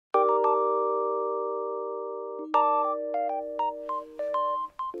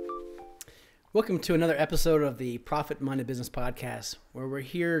Welcome to another episode of the Profit Minded Business Podcast, where we're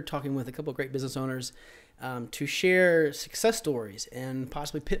here talking with a couple of great business owners to share success stories and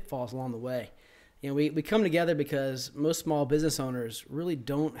possibly pitfalls along the way. You know, we come together because most small business owners really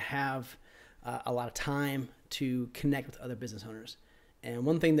don't have a lot of time to connect with other business owners. And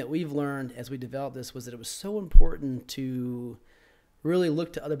one thing that we've learned as we developed this was that it was so important to really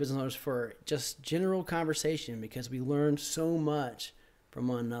look to other business owners for just general conversation, because we learned so much from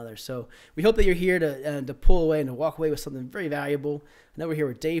one another. So we hope that you're here to pull away and to walk away with something very valuable. I know we're here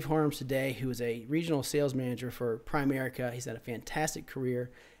with Dave Harms today, who is a regional sales manager for Primerica. He's had a fantastic career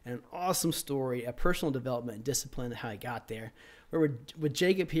and an awesome story, a personal development and discipline, and how he got there. We're with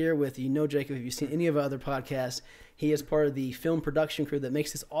Jacob here Jacob, if you've seen any of our other podcasts, he is part of the film production crew that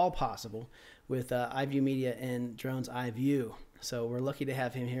makes this all possible with iVue Media and Drones iVue. So we're lucky to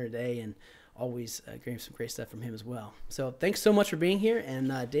have him here today, and always getting some great stuff from him as well. So thanks so much for being here. And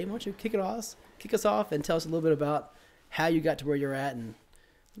Dave, why don't you kick us off and tell us a little bit about how you got to where you're at and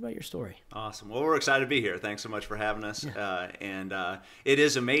about your story. Awesome. Well, we're excited to be here. Thanks so much for having us. Yeah. It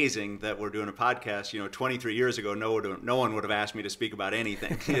is amazing that we're doing a podcast. 23 years ago, no one would have asked me to speak about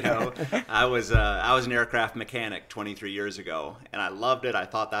anything. I was an aircraft mechanic 23 years ago, and I loved it. I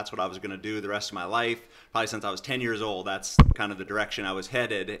thought that's what I was going to do the rest of my life. Probably since I was 10 years old, that's kind of the direction I was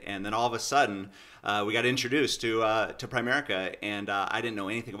headed. And then all of a sudden, we got introduced to Primerica, and I didn't know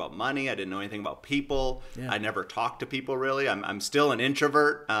anything about money. I didn't know anything about people. Yeah. I never talked to people really. I'm still an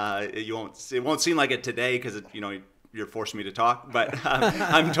introvert. It won't seem like it today because you're forcing me to talk, but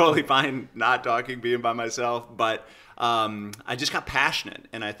I'm totally fine not talking, being by myself. But I just got passionate,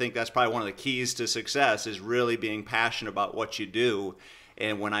 and I think that's probably one of the keys to success is really being passionate about what you do.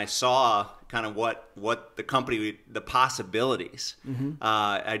 And when I saw kind of what the company, the possibilities,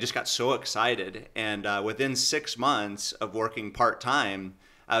 I just got so excited. And within 6 months of working part-time,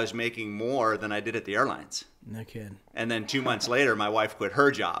 I was making more than I did at the airlines. No kidding. And then 2 months later, my wife quit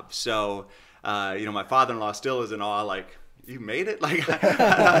her job. So, my father-in-law still is in awe, like, you made it? Like,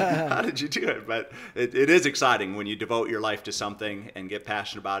 how did you do it? But it is exciting when you devote your life to something and get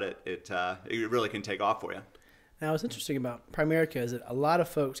passionate about it. It really can take off for you. Now, what's interesting about Primerica is that a lot of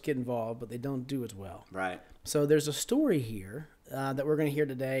folks get involved, but they don't do as well. Right. So there's a story here that we're going to hear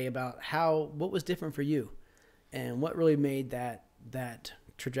today about what was different for you and what really made that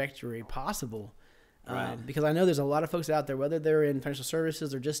trajectory possible. Right. Because I know there's a lot of folks out there, whether they're in financial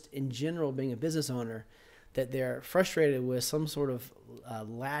services or just in general being a business owner, that they're frustrated with some sort of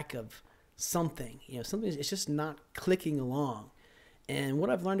lack of something. Something it's just not clicking along. And what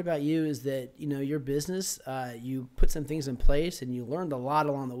I've learned about you is that, your business, you put some things in place and you learned a lot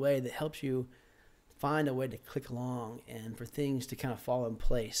along the way that helps you find a way to click along and for things to kind of fall in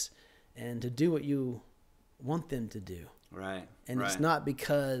place and to do what you want them to do. Right. And right. It's not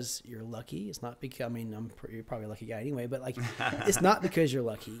because you're lucky. It's not because, you're probably a lucky guy anyway, but it's not because you're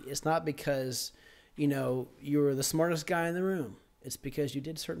lucky. It's not because, you're the smartest guy in the room. It's because you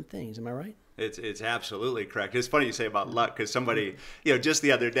did certain things. Am I right? It's absolutely correct. It's funny you say about luck, because somebody, just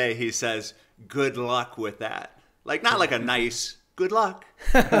the other day, he says, good luck with that. Like, not like a nice, good luck.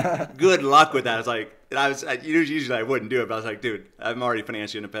 Good luck with that. It's like, usually I wouldn't do it, but I was like, dude, I'm already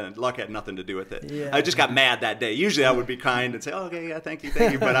financially independent. Luck had nothing to do with it. Yeah. I just got mad that day. Usually I would be kind and say, oh, okay, yeah, thank you.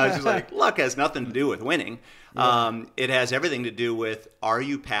 But I was just like, luck has nothing to do with winning. Yeah. It has everything to do with, are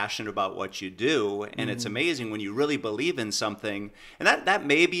you passionate about what you do? And it's amazing when you really believe in something. And that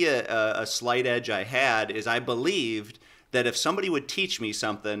may be a slight edge I had, is I believed that if somebody would teach me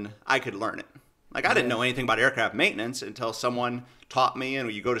something, I could learn it. Like, I didn't know anything about aircraft maintenance until someone taught me, and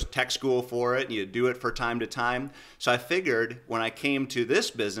you go to tech school for it, and you do it for time to time. So I figured when I came to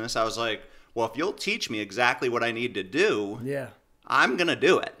this business, I was like, well, if you'll teach me exactly what I need to do, I'm going to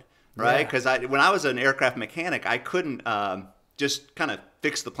do it, right? Because when I was an aircraft mechanic, I couldn't just kind of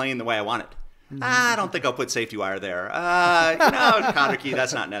fix the plane the way I wanted. I don't think I'll put safety wire there. Counter key,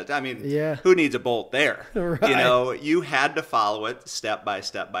 that's not necessary. Who needs a bolt there? Right. You had to follow it step by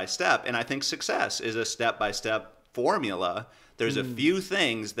step by step. And I think success is a step-by-step formula. There's a few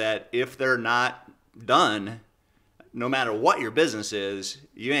things that if they're not done, no matter what your business is,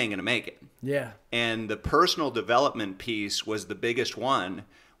 you ain't going to make it. Yeah. And the personal development piece was the biggest one,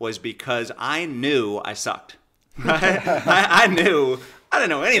 was because I knew I sucked. Right? I knew I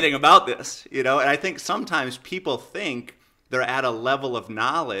didn't know anything about this, and I think sometimes people think they're at a level of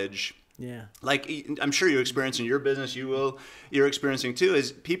knowledge. Yeah. Like, I'm sure you experience in your business, you're experiencing too,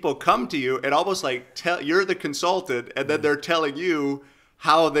 is people come to you and almost like you're the consultant, and then they're telling you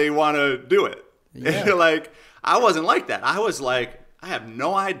how they want to do it. Yeah. And you're like, I wasn't like that. I was like, I have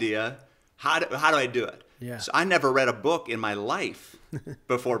no idea how do I do it. Yeah. So I never read a book in my life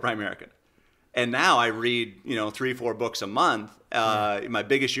before Primerica. And now I read, 3-4 books a month. My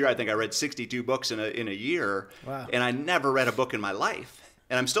biggest year, I think I read 62 books in a year. Wow. And I never read a book in my life.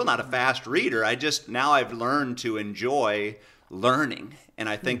 And I'm still not a fast reader. Now I've learned to enjoy learning. And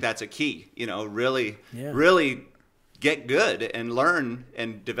I think that's a key, really get good and learn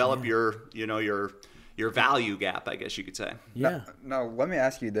and develop your value gap, I guess you could say. Yeah. No, let me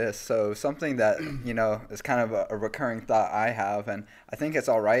ask you this. So something that, is kind of a recurring thought I have, and I think it's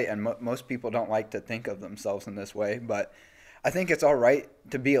all right, and most people don't like to think of themselves in this way, but I think it's all right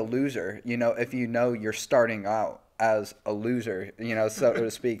to be a loser, if you're starting out as a loser, so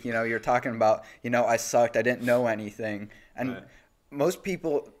to speak. You're talking about, I sucked, I didn't know anything. And right. Most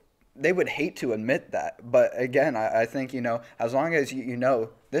people, they would hate to admit that. But again, I think, as long as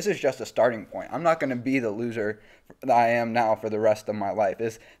this is just a starting point. I'm not going to be the loser that I am now for the rest of my life.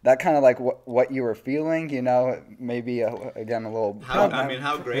 Is that kind of like what you were feeling? Maybe again a little.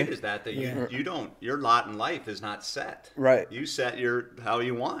 How great is that you don't, your lot in life is not set. Right. You set how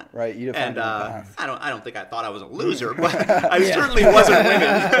you want. Right. You define your path. I don't think I thought I was a loser, but I certainly wasn't winning.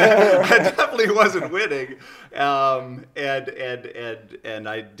 I definitely wasn't winning. And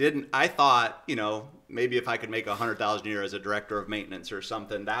I thought, maybe if I could make $100,000 a year as a director of maintenance or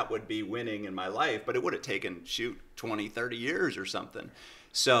something, that would be winning in my life. But it would have taken, 20, 30 years or something.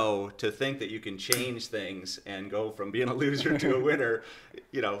 So to think that you can change things and go from being a loser to a winner,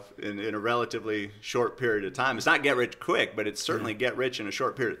 in a relatively short period of time. It's not get rich quick, but it's certainly get rich in a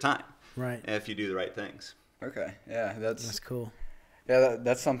short period of time. Right. If you do the right things. Okay. Yeah, that's cool. Yeah,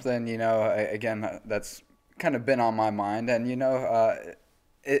 that's something, again, that's kind of been on my mind. And,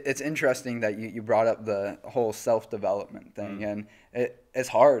 it's interesting that you brought up the whole self-development thing, and it's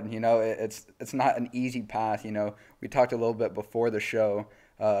hard. It's not an easy path. We talked a little bit before the show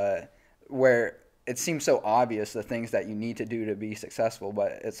where it seems so obvious the things that you need to do to be successful,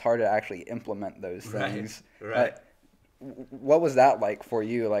 but it's hard to actually implement those things. Right. What was that like for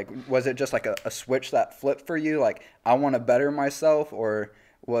you? Like, was it just like a switch that flipped for you? Like, I want to better myself, or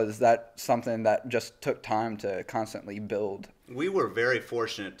was that something that just took time to constantly build? We were very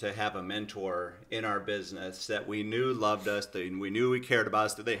fortunate to have a mentor in our business that we knew loved us, that we knew we cared about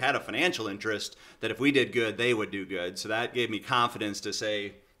us, that they had a financial interest, that if we did good, they would do good. So that gave me confidence to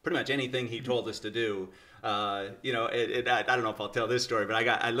say pretty much anything he told us to do. I don't know if I'll tell this story, but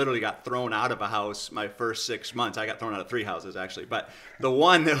I literally got thrown out of a house my first 6 months. I got thrown out of 3 houses actually, but the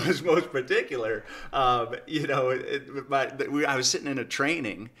one that was most particular, I was sitting in a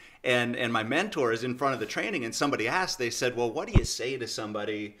training and my mentor is in front of the training, and somebody asked, they said, well, what do you say to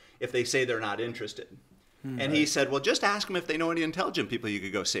somebody if they say they're not interested? And he said, well, just ask them if they know any intelligent people you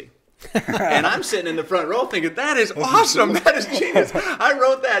could go see. And I'm sitting in the front row thinking, that is awesome. That is genius. I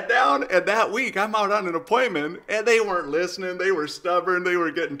wrote that down, and that week I'm out on an appointment, and they weren't listening. They were stubborn. They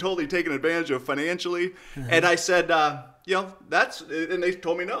were getting totally taken advantage of financially. And I said, and they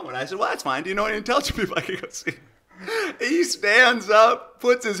told me no. And I said, well, that's fine. Do you know any intelligent people I could go see? He stands up,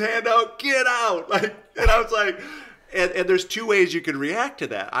 puts his hand out, get out. And I was like, and there's 2 ways you could react to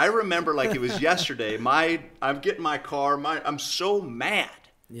that. I remember like it was yesterday. I'm getting my car. I'm so mad.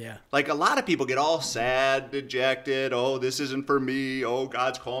 Yeah. Like a lot of people get all sad, dejected. Oh, this isn't for me. Oh,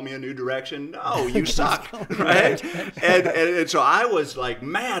 God's calling me a new direction. No, you suck, right? And so I was like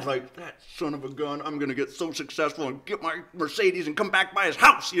mad, like that son of a gun. I'm gonna get so successful and get my Mercedes and come back by his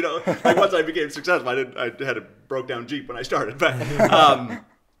house. Like once I became successful, I had a broke down Jeep when I started.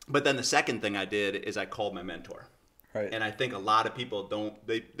 But then the second thing I did is I called my mentor. Right. And I think a lot of people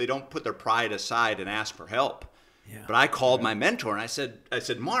don't put their pride aside and ask for help. Yeah. But I called my mentor and I said,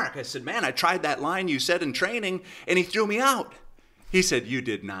 Mark, man, I tried that line you said in training and he threw me out. He said, you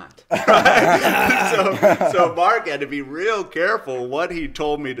did not. So Mark had to be real careful what he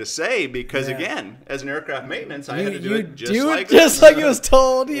told me to say because, again, as an aircraft maintenance, I had to do it just like it was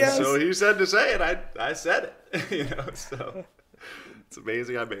told, yes. So he said to say it, I said it. So it's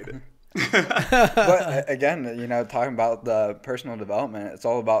amazing I made it. But again, talking about the personal development, it's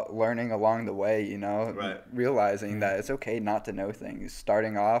all about learning along the way, right. Realizing that it's okay not to know things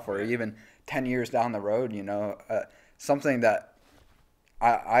starting off or even 10 years down the road, something that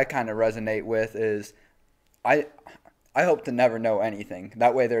I kind of resonate with is I hope to never know anything.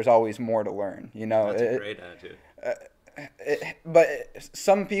 That way there's always more to learn, That's a great attitude. But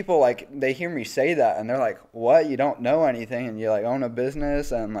some people, like, they hear me say that and they're like, what, you don't know anything and you like own a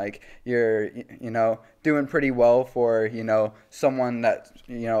business and like you're doing pretty well for someone that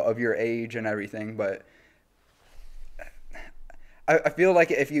of your age and everything. But I feel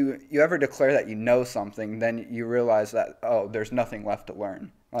like if you ever declare that you know something, then you realize that there's nothing left to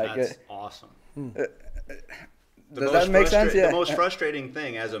learn. Like that's awesome. Does that make sense? Yeah. The most frustrating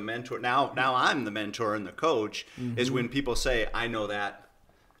thing as a mentor, now I'm the mentor and the coach, is when people say, I know that,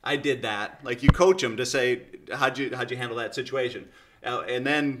 I did that. Like you coach them to say, how'd you handle that situation? And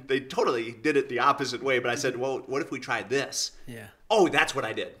then they totally did it the opposite way. But I said, well, what if we tried this? Yeah. Oh, that's what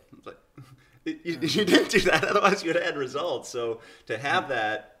I did. Like, you didn't do that. Otherwise you'd have had results. So to have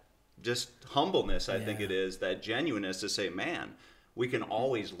that just humbleness, I think it is, that genuineness to say, man, we can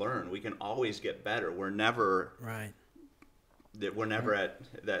always learn. We can always get better. We're never at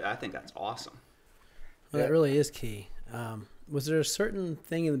that. I think that's awesome. Well, that really is key. Was there a certain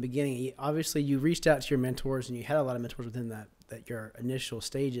thing in the beginning? Obviously, you reached out to your mentors, and you had a lot of mentors within that your initial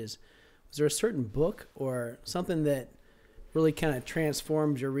stages. Was there a certain book or something that really kind of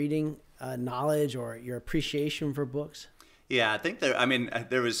transformed your reading knowledge or your appreciation for books? Yeah, I think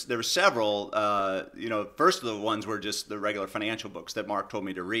there were several. First of the ones were just the regular financial books that Mark told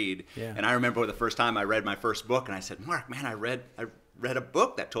me to read. Yeah. And I remember the first time I read my first book, and I said, Mark, man, I read a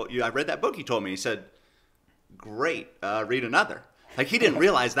book that told you. I read that book you told me. He said, great, read another. Like he didn't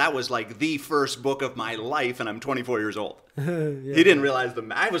realize that was like the first book of my life, and I'm 24 years old. He didn't realize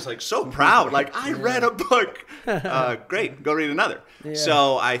I was like so proud. Like I read a book. Great, go read another. Yeah.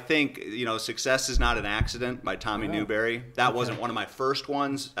 So I think Success is Not an Accident by Tommy Newberry. That wasn't one of my first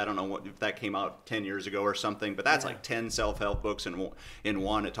ones. I don't know if that came out 10 years ago or something, but that's like 10 self-help books in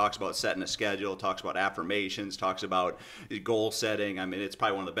one. It talks about setting a schedule, talks about affirmations, talks about goal setting. I mean, it's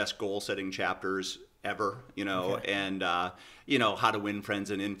probably one of the best goal setting chapters ever, and how to win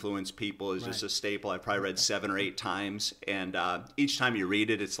friends and influence people is just a staple. I've probably read 7 or 8 times, and each time you read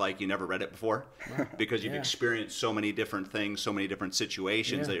it, it's like you never read it before because you've experienced so many different things, so many different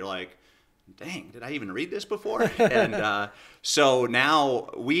situations that you're like, dang, did I even read this before? And so now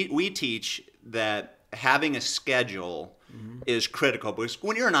we teach that having a schedule is critical, because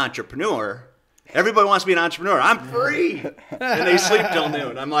when you're an entrepreneur, everybody wants to be an entrepreneur. I'm free, and they sleep till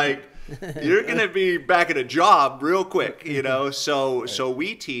noon. I'm like, you're going to be back at a job real quick, So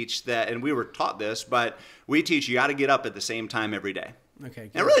we teach that, and we were taught this, but we teach you got to get up at the same time every day.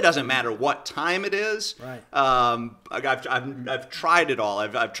 Okay. And it really doesn't matter what time it is. Right. I've tried it all.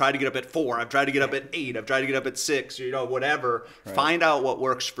 I've tried to get up at 4. I've tried to get up at 8. I've tried to get up at 6. Whatever. Right. Find out what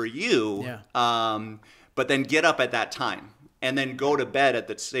works for you. Yeah. But then get up at that time, and then go to bed at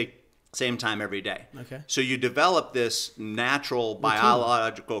the same time every day. Okay. So you develop this natural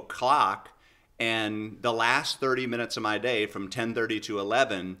biological clock, and the last 30 minutes of my day from 10:30 to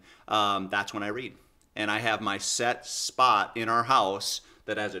 11, that's when I read. And I have my set spot in our house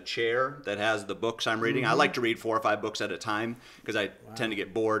that has a chair that has the books I'm reading. I like to read 4 or 5 books at a time because I tend to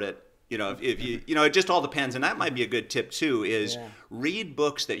get bored at, if you, it just all depends. And that might be a good tip too, is read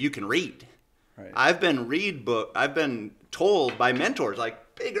books that you can read. Right. I've been told by mentors,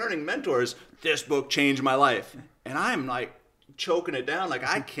 like big earning mentors, this book changed my life. And I'm like choking it down. Like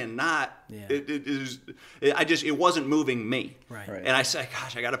I cannot, it wasn't moving me. Right. And I said,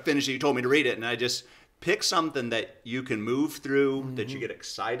 gosh, I got to finish it. You told me to read it. And I just pick something that you can move through, that you get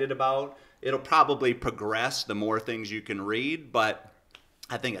excited about. It'll probably progress the more things you can read, but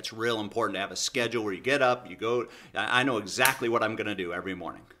I think it's real important to have a schedule where you get up, you go. I know exactly what I'm going to do every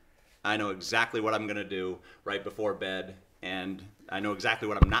morning. I know exactly what I'm going to do right before bed, and I know exactly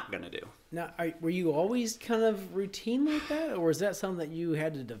what I'm not going to do. Now, were you always kind of routine like that, or was that something that you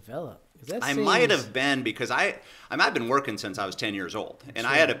had to develop? I might have been, because I've been working since I was 10 years old, and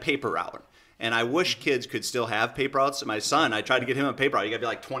I had a paper route. And I wish kids could still have paper routes. My son, I tried to get him a paper route. You got to be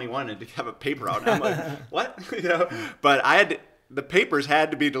like 21 and to have a paper route. And I'm like, what? But the papers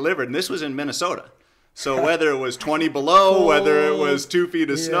had to be delivered, and this was in Minnesota. So whether it was 20 below, cold, whether it was 2 feet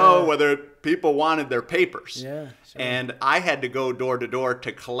of snow, whether people wanted their papers. Yeah, sure. And I had to go door to door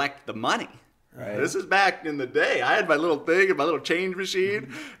to collect the money. Right. This is back in the day. I had my little thing and my little change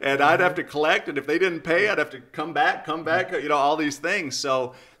machine, and I'd have to collect, and if they didn't pay, I'd have to come back, all these things.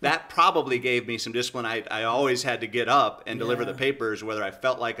 So that probably gave me some discipline. I always had to get up and deliver the papers, whether I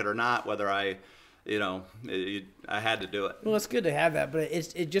felt like it or not, whether I had to do it. Well, it's good to have that, but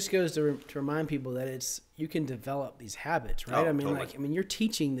it just goes to remind people that you can develop these habits, right? Totally. You're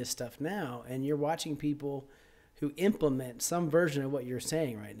teaching this stuff now, and you're watching people who implement some version of what you're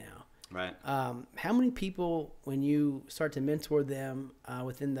saying right now. Right. How many people, when you start to mentor them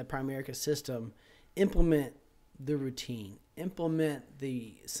within the Primerica system, implement the routine, implement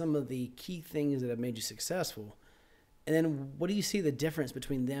some of the key things that have made you successful, and then what do you see the difference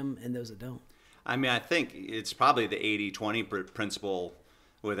between them and those that don't? I mean, I think it's probably the 80-20 principle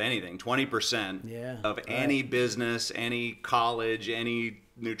with anything. 20% of any business, any college, any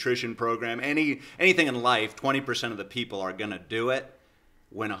nutrition program, anything in life, 20% of the people are going to do it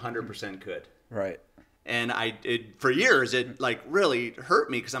when 100% could. Right. And for years, it like really hurt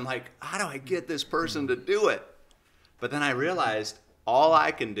me because I'm like, how do I get this person to do it? But then I realized all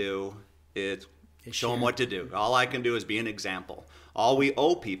I can do is show them what to do. All I can do is be an example. All we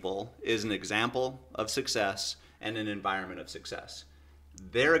owe people is an example of success and an environment of success.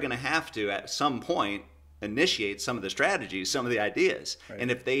 They're going to have to, at some point, initiate some of the strategies, some of the ideas. Right.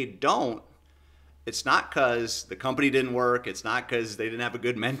 And if they don't, it's not because the company didn't work. It's not because they didn't have a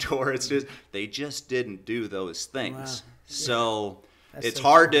good mentor. It's just they just didn't do those things. Wow. So it's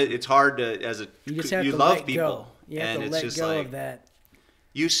hard to as a you love people, and it's just like that.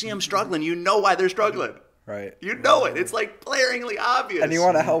 You see them struggling, you know why they're struggling. Right. You know it. It's like blaringly obvious. And you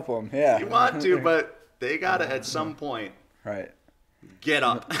want to help them. Yeah. You want to, but they gotta at some point. Right. Get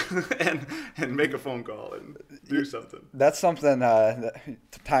up and make a phone call and do something. That's something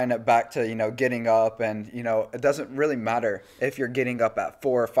tying it back to, getting up, and, it doesn't really matter if you're getting up at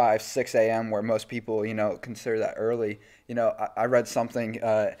 4 or 5, 6 a.m. where most people, consider that early. I read something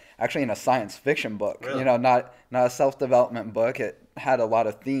actually in a science fiction book, really? Not a self-development book. It had a lot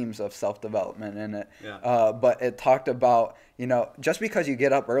of themes of self-development in it. Yeah. But it talked about, just because you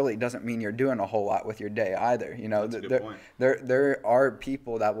get up early doesn't mean you're doing a whole lot with your day either. That's a good point. There are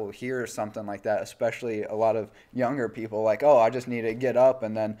people that will hear something like that, especially a lot of younger people, like, oh, I just need to get up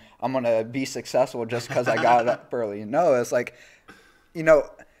and then I'm going to be successful just because I got up early. No, it's like,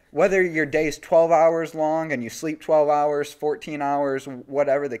 whether your day's 12 hours long and you sleep 12 hours, 14 hours,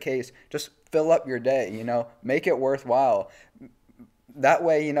 whatever the case, just fill up your day, make it worthwhile. That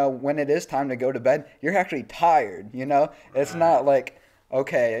way, when it is time to go to bed, you're actually tired, It's not like,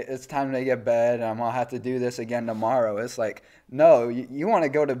 okay, it's time to get to bed and I'm going to have to do this again tomorrow. It's like, no, you want to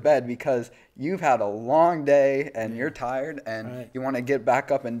go to bed because you've had a long day and you're tired and you want to get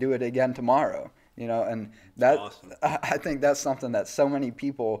back up and do it again tomorrow. And that awesome. I think that's something that so many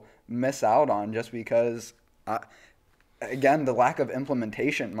people miss out on just because, again, the lack of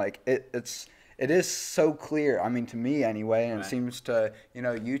implementation. Like it is so clear. I mean, to me anyway, and it seems to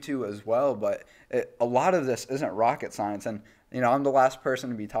you two as well. But a lot of this isn't rocket science, and I'm the last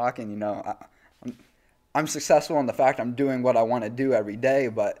person to be talking. I'm successful in the fact I'm doing what I want to do every day,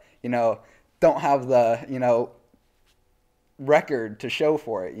 but don't have the record to show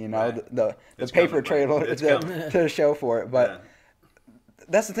for it, the paper trail to show for it. But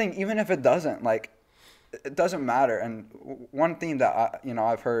that's the thing, even if it doesn't, it doesn't matter. And one theme that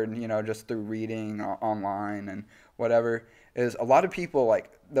I've heard, just through reading online and whatever, is a lot of people,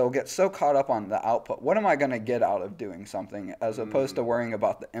 they'll get so caught up on the output. What am I going to get out of doing something, as opposed to worrying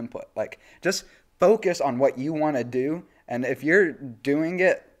about the input? Just focus on what you want to do. And if you're doing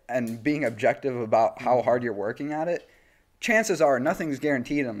it and being objective about how hard you're working at it, chances are, nothing's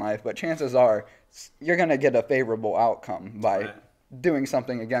guaranteed in life, but chances are you're going to get a favorable outcome by doing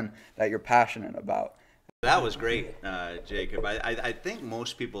something, again, that you're passionate about. That was great, Jacob. I think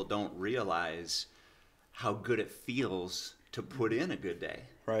most people don't realize how good it feels to put in a good day.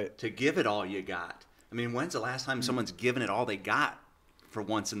 Right. To give it all you got. I mean, when's the last time someone's given it all they got for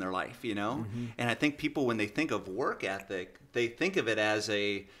once in their life, Mm-hmm. And I think people, when they think of work ethic, they think of it as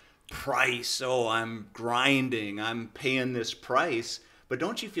a price. Oh, I'm grinding, I'm paying this price. But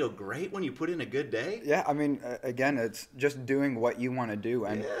don't you feel great when you put in a good day? Yeah, I mean, again, it's just doing what you want to do.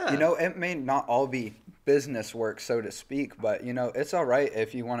 And, it may not all be business work, so to speak, but, it's all right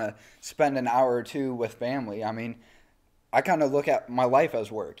if you want to spend an hour or two with family. I mean, I kind of look at my life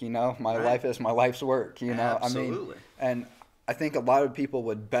as work, my life is my life's work, Absolutely. I mean, and I think a lot of people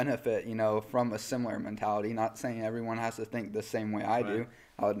would benefit, from a similar mentality. Not saying everyone has to think the same way I do.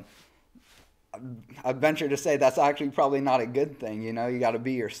 I'd venture to say that's actually probably not a good thing. You got to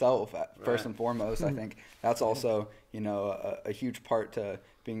be yourself first and foremost. I think that's also, a huge part to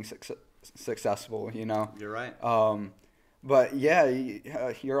being successful, You're right. But yeah,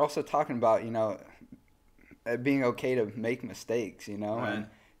 you're also talking about, being okay to make mistakes, and,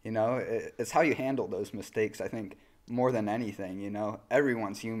 it's how you handle those mistakes, I think, more than anything.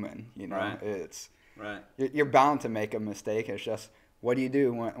 Everyone's human, it's you're bound to make a mistake. It's just, what do you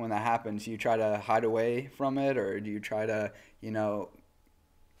do when that happens? Do you try to hide away from it, or do you try to,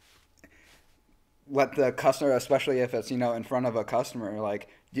 let the customer, especially if it's, in front of a customer,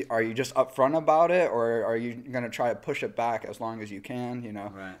 are you just upfront about it, or are you going to try to push it back as long as you can?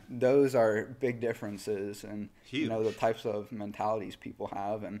 Those are big differences, and huge. The types of mentalities people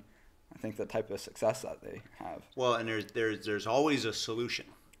have, and I think the type of success that they have. Well, and there's always a solution,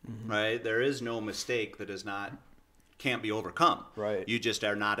 right? There is no mistake that can't be overcome. Right. You just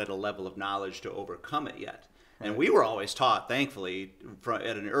are not at a level of knowledge to overcome it yet. Right. And we were always taught, thankfully,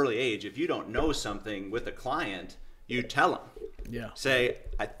 at an early age, if you don't know something with a client, you tell them. Yeah. Say,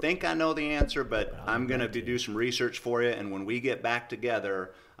 I think I know the answer, but I'm going to do some research for you. And when we get back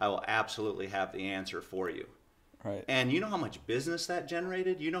together, I will absolutely have the answer for you. Right. And you know how much business that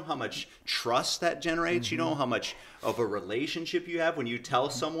generated? You know how much trust that generates? Mm-hmm. You know how much of a relationship you have when you tell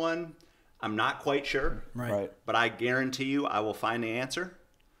someone, I'm not quite sure, Right. but I guarantee you I will find the answer?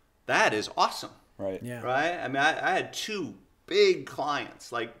 That is awesome. Right. Yeah. Right? I mean, I had 2 big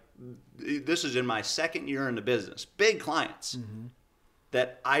clients. Like, this is in my 2nd year in the business. Big clients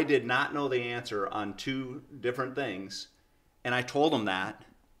that I did not know the answer on 2 different things. And I told them that,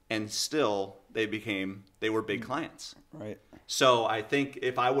 and still they were big clients. Right. So I think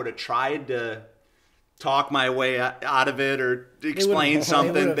if I would have tried to talk my way out of it or explain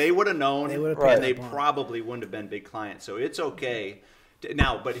something, they would have known, and they probably wouldn't have been big clients. So it's okay.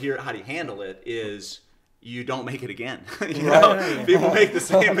 Now, but here, how do you handle it is you don't make it again. People make the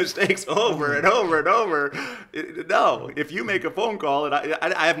same mistakes over and over and over. No, if you make a phone call, and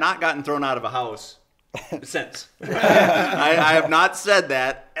I have not gotten thrown out of a house since. I have not said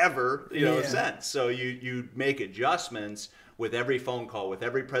that ever, since. So you make adjustments with every phone call, with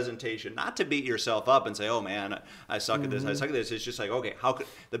every presentation, not to beat yourself up and say, oh man, I suck at this, I suck at this. It's just like, okay,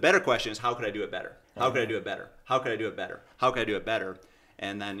 the better question is, how could I do it better? How could I do it better? How could I do it better? How could I do it better?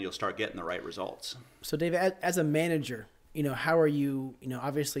 And then you'll start getting the right results. So Dave, as a manager, how are you,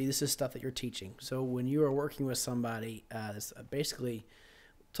 obviously this is stuff that you're teaching. So when you are working with somebody, that's basically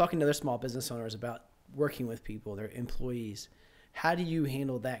talking to other small business owners about working with people, their employees, how do you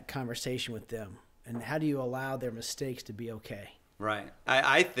handle that conversation with them? And how do you allow their mistakes to be okay? Right.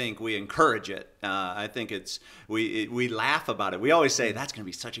 I think we encourage it. I think we laugh about it. We always say, that's going to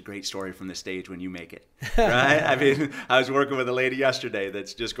be such a great story from the stage when you make it. Right? I mean, I was working with a lady yesterday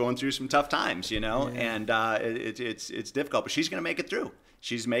that's just going through some tough times, and it's difficult, but she's going to make it through.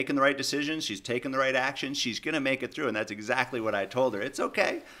 She's making the right decisions. She's taking the right actions. She's going to make it through. And that's exactly what I told her. It's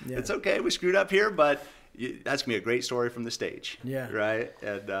okay. Yeah. It's okay. We screwed up here, but that's going to be a great story from the stage. Yeah. Right?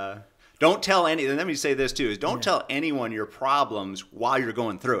 And don't tell and let me say this too, is don't tell anyone your problems while you're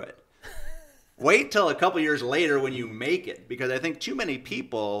going through it. Wait till a couple years later when you make it, because I think too many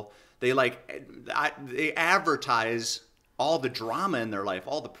people, they advertise all the drama in their life,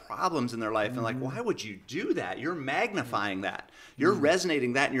 all the problems in their life, and why would you do that? You're magnifying that. You're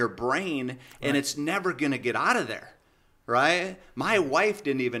resonating that in your brain, and it's never going to get out of there, right? My wife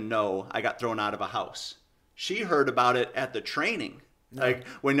didn't even know I got thrown out of a house. She heard about it at the training. No. Like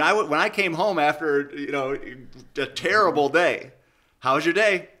when I came home after a terrible day, how was your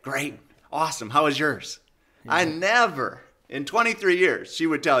day? Great, awesome. How was yours? Yeah. I never, in 23 years, she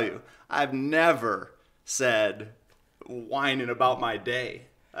would tell you, I've never said whining about my day.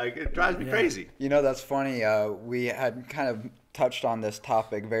 Like, it drives me crazy. That's funny. We had kind of touched on this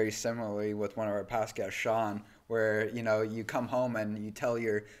topic very similarly with one of our past guests, Sean, where, you come home and you tell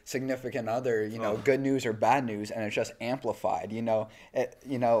your significant other, good news or bad news, and it's just amplified,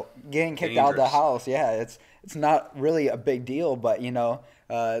 getting kicked out of the house. Yeah, it's not really a big deal, but,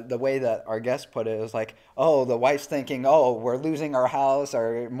 the way that our guest put it was like, oh, the wife's thinking, oh, we're losing our house,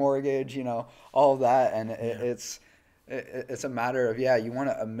 our mortgage, all of that. And it's a matter of, you want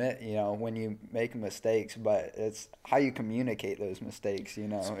to admit, when you make mistakes, but it's how you communicate those mistakes,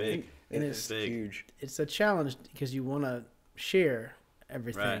 It's big. It's huge. It's a challenge because you want to share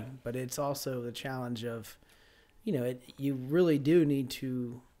everything, right. But it's also the challenge of, you really do need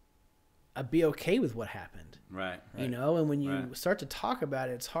to be okay with what happened. Right. And when you start to talk about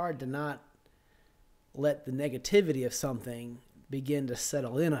it, it's hard to not let the negativity of something begin to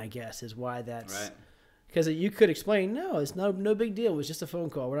settle in, I guess, is why that's... Right. Because you could explain, no, it's no big deal. It was just a phone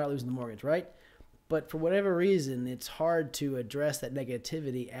call. We're not losing the mortgage, right? But for whatever reason, it's hard to address that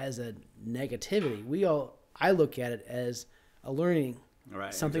negativity as a negativity. I look at it as a learning,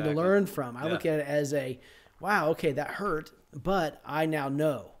 something to learn from. I look at it as wow, okay, that hurt, but I now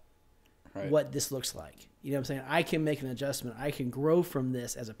know what this looks like. You know what I'm saying? I can make an adjustment. I can grow from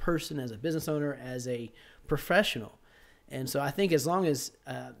this as a person, as a business owner, as a professional. And so I think as long as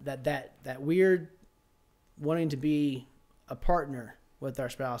that weird wanting to be a partner with our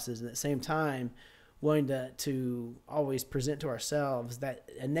spouses, and at the same time wanting to always present to ourselves that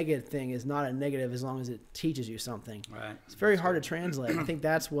a negative thing is not a negative as long as it teaches you something. Right. It's very hard to translate. I think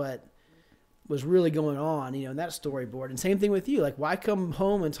that's what was really going on, in that storyboard. And same thing with you. Like, why come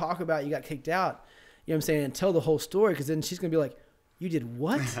home and talk about you got kicked out, you know what I'm saying, and tell the whole story, because then she's going to be like, you did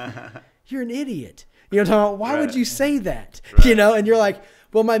what? You're an idiot. You know what I'm talking about? Why would you say that? Right. And you're like,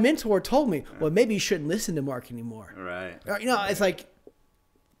 well, my mentor told me, well, maybe you shouldn't listen to Mark anymore. Right. It's like,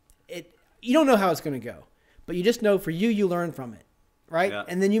 you don't know how it's going to go, but you just know for you learn from it, right? Yeah.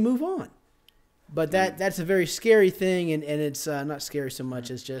 And then you move on. But that's a very scary thing, and it's not scary so much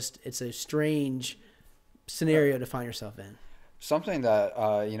as just it's a strange scenario to find yourself in. Something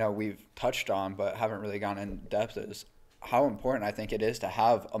that we've touched on but haven't really gone in depth is how important I think it is to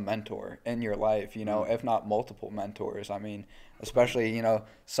have a mentor in your life, if not multiple mentors. I mean, especially,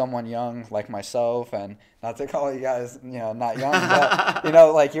 someone young like myself, and not to call you guys, not young,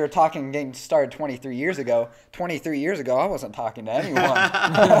 but, like you were talking, getting started 23 years ago. 23 years ago, I wasn't talking to anyone.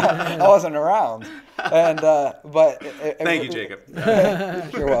 I wasn't around. And, but. Thank you, Jacob.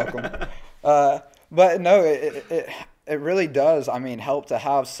 You're welcome. But no, it really does, help to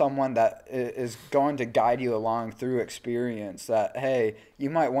have someone that is going to guide you along through experience that, hey, you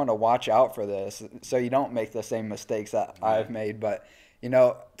might want to watch out for this so you don't make the same mistakes that I've made. But,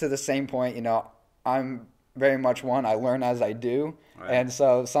 to the same point, I'm very much one, I learn as I do. Right. And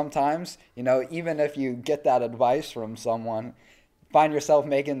so sometimes, even if you get that advice from someone, find yourself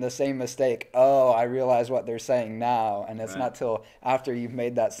making the same mistake. Oh, I realize what they're saying now. And it's not till after you've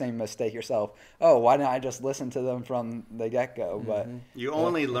made that same mistake yourself. Oh, why didn't I just listen to them from the get-go? But you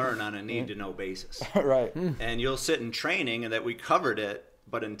only learn on a need-to-know basis. Right. And you'll sit in training and that we covered it,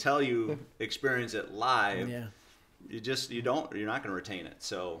 but until you experience it live, you're not going to retain it.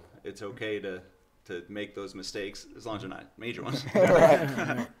 So it's okay to make those mistakes as long as they're not major ones.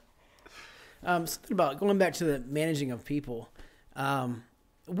 Right. Something about going back to the managing of people.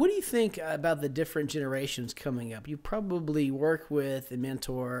 What do you think about the different generations coming up? You probably work with and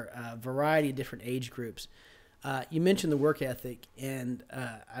mentor a variety of different age groups. You mentioned the work ethic, and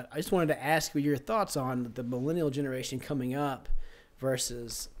I just wanted to ask you your thoughts on the millennial generation coming up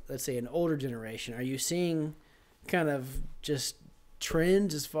versus, let's say, an older generation. Are you seeing kind of just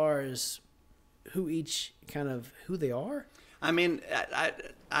trends as far as who they are? I mean,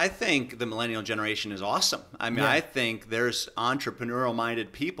 I think the millennial generation is awesome. I mean, I think there's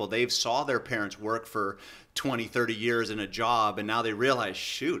entrepreneurial-minded people. They've saw their parents work for 20, 30 years in a job, and now they realize,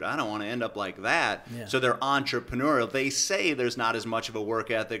 shoot, I don't want to end up like that. Yeah. So they're entrepreneurial. They say there's not as much of a work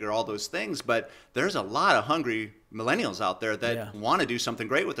ethic or all those things, but there's a lot of hungry millennials out there that want to do something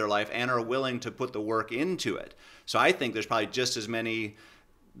great with their life and are willing to put the work into it. So I think there's probably just as many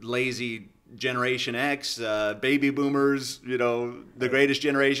lazy Generation X, baby boomers, the greatest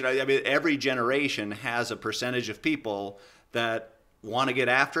generation. I mean, every generation has a percentage of people that want to get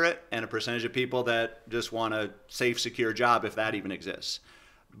after it and a percentage of people that just want a safe, secure job, if that even exists.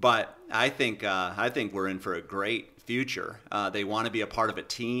 But I think we're in for a great future. They want to be a part of a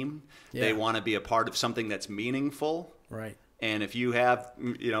team. Yeah. They want to be a part of something that's meaningful. Right. And if you have,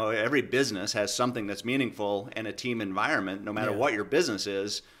 every business has something that's meaningful and a team environment, no matter what your business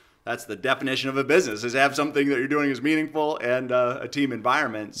is. That's the definition of a business, is have something that you're doing is meaningful and a team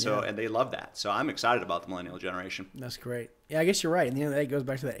environment. So, and they love that. So I'm excited about the millennial generation. That's great. Yeah, I guess you're right. And the end of the day, it goes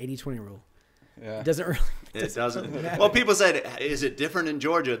back to that 80-20 rule. Yeah. It doesn't really. It doesn't. Well, people said, is it different in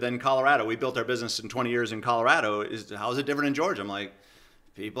Georgia than Colorado? We built our business in 20 years in Colorado. How is it different in Georgia? I'm like,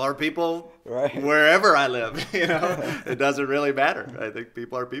 people are people wherever I live. It doesn't really matter. I think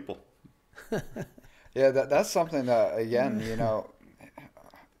people are people. Yeah, that's something that, again,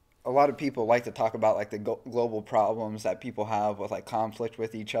 a lot of people like to talk about like the global problems that people have with like conflict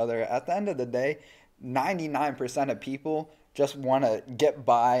with each other. At the end of the day, 99% of people just want to get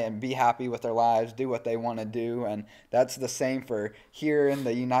by and be happy with their lives, do what they want to do. And that's the same for here in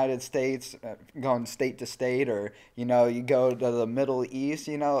the United States, going state to state, or, you go to the Middle East,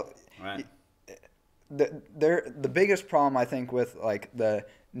 Right. The biggest problem, I think, with like the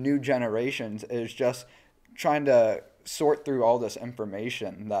new generations is just trying to sort through all this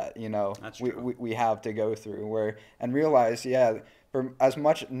information that we have to go through and realize for as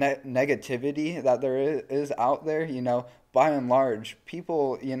much negativity that there is out there, by and large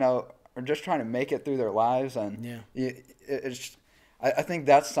people are just trying to make it through their lives, and I think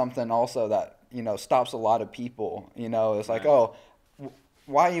that's something also that stops a lot of people. It's like, oh,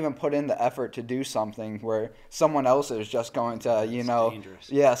 why even put in the effort to do something where someone else is just going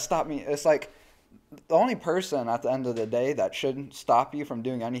to stop me. It's like the only person at the end of the day that shouldn't stop you from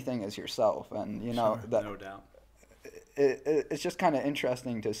doing anything is yourself. And, that, no doubt. It's just kind of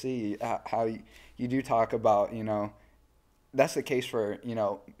interesting to see how you do talk about, that's the case for,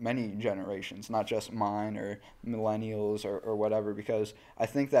 many generations, not just mine or millennials or whatever, because I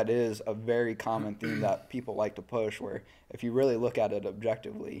think that is a very common theme that people like to push, where if you really look at it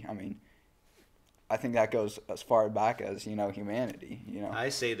objectively, I think that goes as far back as, humanity, I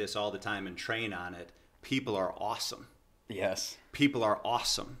say this all the time and train on it. People are awesome. Yes. People are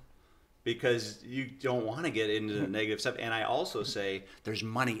awesome because you don't want to get into the negative stuff. And I also say there's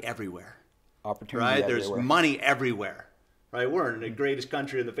money everywhere. Opportunity right? everywhere. There's money everywhere. right? We're in the greatest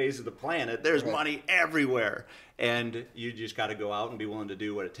country in the face of the planet. There's Right. money everywhere. And you just got to go out and be willing to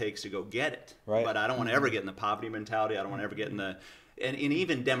do what it takes to go get it. Right. But I don't want to ever get in the poverty mentality. I don't want to ever get in the, and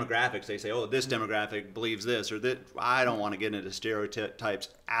even demographics, they say, oh, this demographic believes this or that. I don't want to get into stereotypes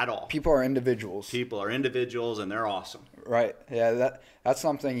at all. People are individuals. People are individuals and they're awesome. Right. Yeah, that's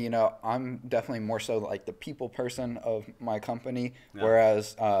something, you know, I'm definitely more so like the people person of my company, Yeah.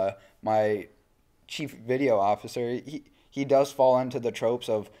 whereas my chief video officer, he does fall into the tropes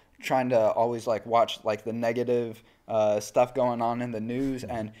of trying to always like watch like the negative stuff going on in the news,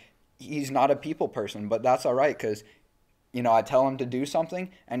 and he's not a people person, but that's all right, because you know, I tell him to do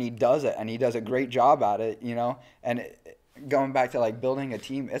something and he does it, and he does a great job at it, you know. And going back to like building a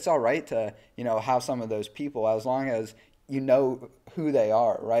team, it's all right to, you know, have some of those people as long as you know who they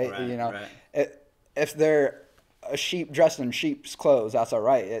are, right? You know, if they're a sheep dressed in sheep's clothes, that's all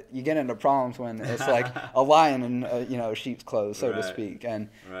right. You get into problems when it's like a lion in you know, sheep's clothes, so to speak, and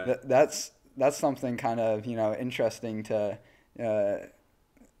that's something kind of, you know, interesting to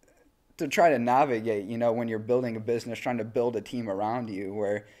try to navigate, you know, when you're building a business, trying to build a team around you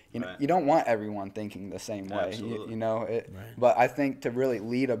where, you know, you don't want everyone thinking the same way, you know, but I think to really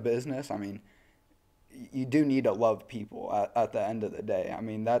lead a business, I mean, you do need to love people at the end of the day. I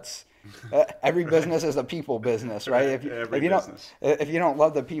mean, that's every business is a people business, right? If you don't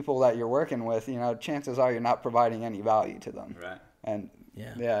love the people that you're working with, you know, chances are you're not providing any value to them. Right. And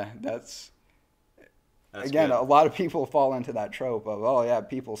that's good. again, a lot of people fall into that trope of, oh yeah,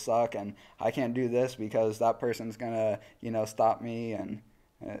 people suck and I can't do this because that person's gonna, you know, stop me, and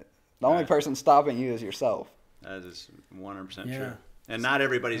the only person stopping you is yourself. That is 100% true. And not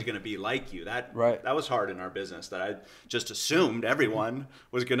everybody's going to be like you. That was hard in our business, that I just assumed everyone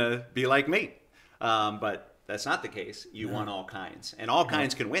was going to be like me. But that's not the case. You want all kinds, and all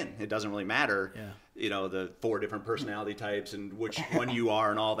kinds can win. It doesn't really matter, you know, the 4 different personality types and which one you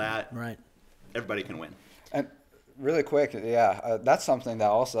are and all that. Right. Everybody can win. And really quick, that's something that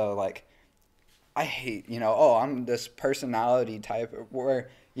also, like, I hate, you know, oh, I'm this personality type where,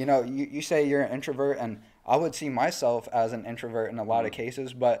 you know, you say you're an introvert, and I would see myself as an introvert in a lot of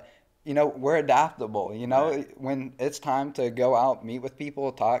cases, but, you know, we're adaptable, you know, when it's time to go out, meet with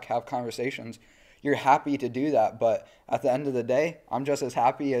people, talk, have conversations, you're happy to do that. But at the end of the day, I'm just as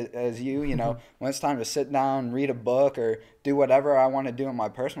happy as you, you know, when it's time to sit down, read a book, or do whatever I want to do in my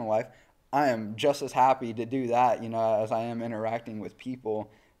personal life, I am just as happy to do that, you know, as I am interacting with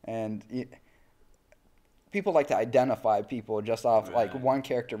people. And people like to identify people just off like one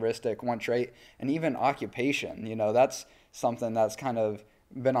characteristic, one trait, and even occupation. You know, that's something that's kind of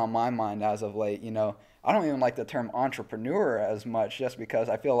been on my mind as of late. You know, I don't even like the term entrepreneur as much, just because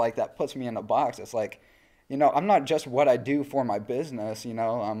I feel like that puts me in a box. It's like, you know, I'm not just what I do for my business. You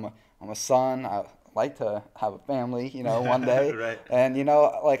know, I'm a son. I like to have a family, you know, one day. And, you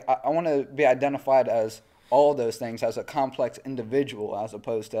know, like I want to be identified as all those things, as a complex individual, as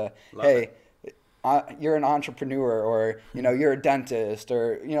opposed to, you're an entrepreneur, or, you know, you're a dentist,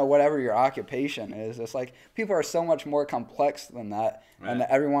 or, you know, whatever your occupation is. It's like people are so much more complex than that, and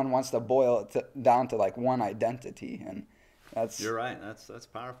everyone wants to boil it down to like one identity, and that's. You're right. That's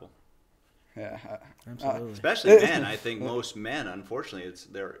powerful. Yeah, absolutely. Especially men. I think most men, unfortunately,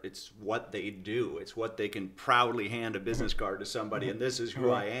 it's what they do. It's what they can proudly hand a business card to somebody, and this is who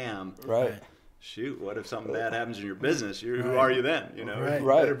I am. Right. Shoot, what if something bad happens in your business? Who are you then? You know, you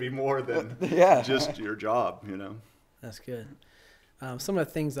Right. better be more than just your job, you know. That's good. Some of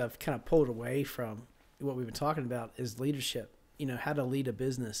the things I've kind of pulled away from what we've been talking about is leadership, you know, how to lead a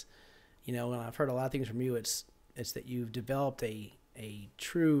business. You know, and I've heard a lot of things from you. It's that you've developed a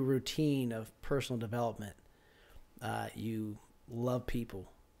true routine of personal development. You love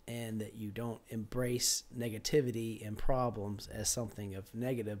people, and that you don't embrace negativity and problems as something of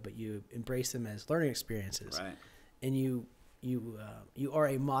negative, but you embrace them as learning experiences. Right. And you are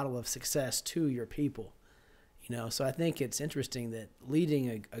a model of success to your people. You know, so I think it's interesting that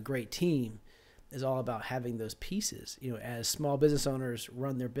leading a great team is all about having those pieces. You know, as small business owners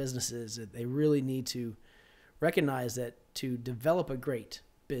run their businesses, they really need to recognize that to develop a great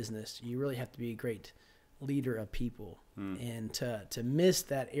business, you really have to be a great leader of people. And to miss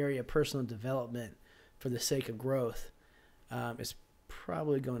that area of personal development for the sake of growth is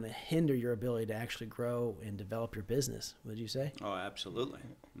probably going to hinder your ability to actually grow and develop your business, would you say? Oh, absolutely.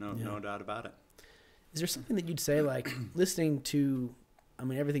 No doubt about it. Is there something that you'd say, like, listening to, I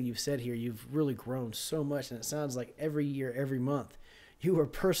mean, everything you've said here, you've really grown so much, and it sounds like every year, every month, you are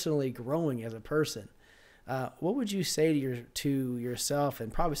personally growing as a person. What would you say to yourself,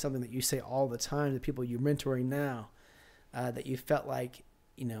 and probably something that you say all the time to people you're mentoring now, that you felt like,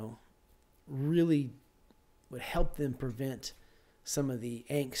 you know, really would help them prevent some of the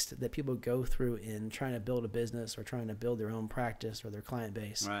angst that people go through in trying to build a business or trying to build their own practice or their client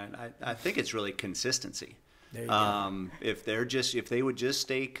base? Right. I think it's really consistency. There you go. If they would just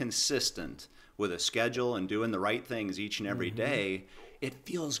stay consistent with a schedule and doing the right things each and every day, it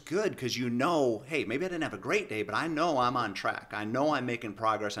feels good because you know, hey, maybe I didn't have a great day, but I know I'm on track. I know I'm making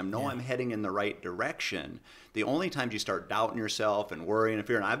progress. I know I'm heading in the right direction. The only times you start doubting yourself and worrying and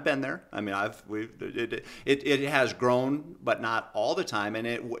fearing, I've been there. I mean, it has grown, but not all the time.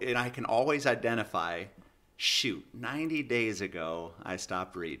 And I can always identify, shoot, 90 days ago, I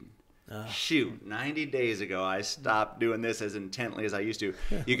stopped reading. Shoot, 90 days ago, I stopped doing this as intently as I used to.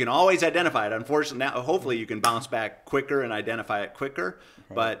 You can always identify it. Unfortunately, now, hopefully you can bounce back quicker and identify it quicker.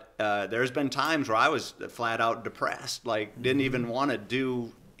 Right. But there's been times where I was flat out depressed, like didn't even want to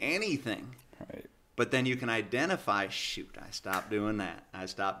do anything. Right. But then you can identify, shoot, I stopped doing that. I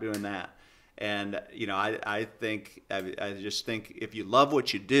stopped doing that. And, you know, I just think if you love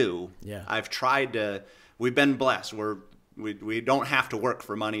what you do, I've tried to, we've been blessed. We don't have to work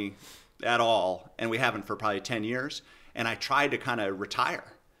for money at all, and we haven't for probably 10 years. And I tried to kind of retire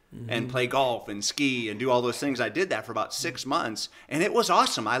and play golf and ski and do all those things. I did that for about 6 months, and it was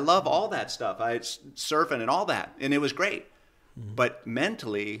awesome. I love all that stuff. I surfing and all that, and it was great. But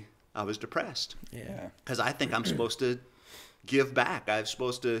mentally, I was depressed. Yeah. Because I think I'm supposed to give back. I'm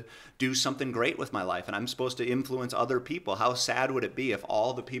supposed to do something great with my life, and I'm supposed to influence other people. How sad would it be if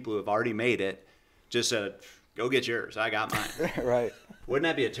all the people who have already made it just said, go get yours, I got mine. Right. Wouldn't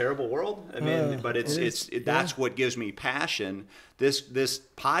that be a terrible world? I mean, but that's what gives me passion. This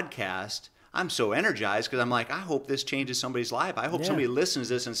podcast, I'm so energized because I'm like, I hope this changes somebody's life. I hope somebody listens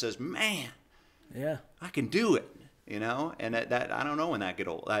to this and says, man, I can do it. You know, and that I don't know when that get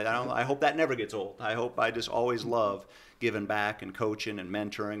old. I hope that never gets old. I hope I just always love giving back and coaching and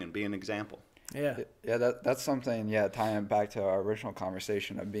mentoring and being an example. Yeah, that's something. Yeah, tying back to our original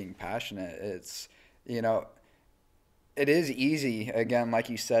conversation of being passionate. It's, you know, it is easy, again, like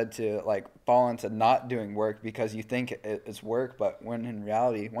you said, to like fall into not doing work because you think it's work, but when in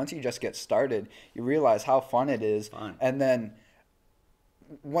reality, once you just get started, you realize how fun it is, and then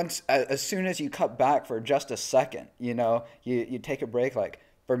as soon as you cut back for just a second, you know, you take a break. Like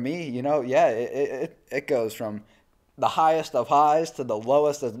for me, you know, it goes from the highest of highs to the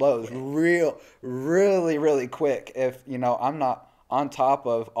lowest of lows really quick if, you know, I'm not on top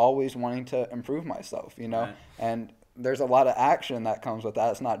of always wanting to improve myself, you know. And there's a lot of action that comes with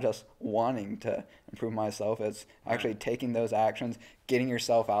that. It's not just wanting to improve myself. It's actually taking those actions, getting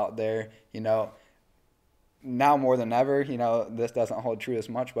yourself out there, you know. Now more than ever, you know, this doesn't hold true as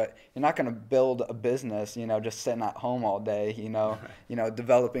much, but you're not going to build a business, you know, just sitting at home all day, you know,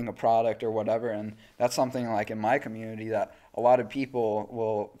 developing a product or whatever. And that's something like in my community that a lot of people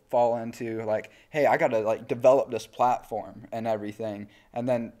will fall into, like, hey, I got to like develop this platform and everything, and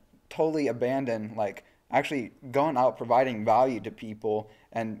then totally abandon like actually going out providing value to people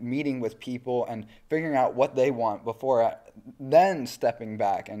and meeting with people and figuring out what they want before then stepping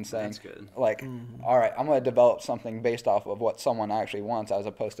back and saying, like, all right, I'm going to develop something based off of what someone actually wants as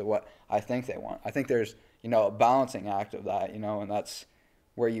opposed to what I think they want. I think there's, you know, a balancing act of that, you know, and that's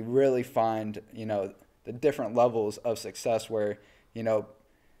where you really find, you know, the different levels of success where, you know,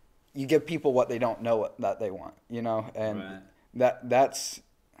 you give people what they don't know that they want, you know, and that's,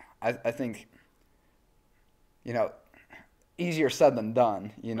 I think, you know, easier said than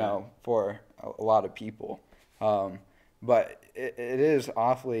done, you know, for a lot of people. But it is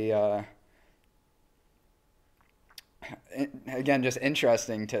awfully, again, just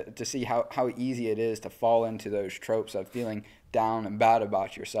interesting to see how easy it is to fall into those tropes of feeling down and bad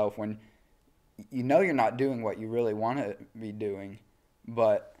about yourself when you know you're not doing what you really want to be doing,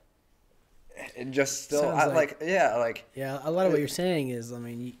 but it just still, a lot of what you're saying is, I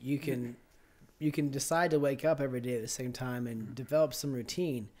mean, you can decide to wake up every day at the same time and develop some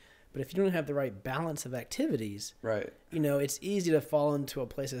routine. But if you don't have the right balance of activities, you know, it's easy to fall into a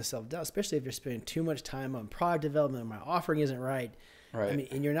place of self-doubt, especially if you're spending too much time on product development, my offering isn't right. I mean,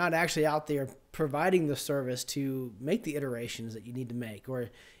 and you're not actually out there providing the service to make the iterations that you need to make. Or,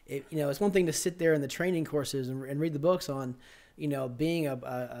 you know, it's one thing to sit there in the training courses and read the books on, you know, being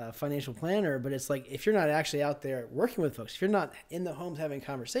a financial planner, but it's like if you're not actually out there working with folks, if you're not in the homes having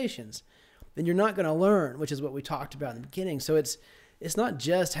conversations, then you're not going to learn, which is what we talked about in the beginning. So it's not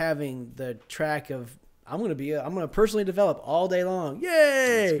just having the track of I'm going to personally develop all day long.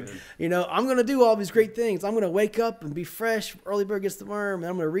 Yay! You know, I'm going to do all these great things. I'm going to wake up and be fresh. Early bird gets the worm. And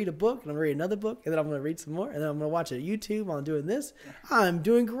I'm going to read a book, and I'm going to read another book, and then I'm going to read some more, and then I'm going to watch a YouTube while I'm doing this. I'm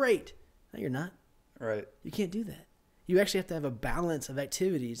doing great. No, you're not. Right. You can't do that. You actually have to have a balance of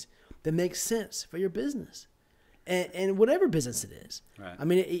activities that makes sense for your business. And whatever business it is. Right. I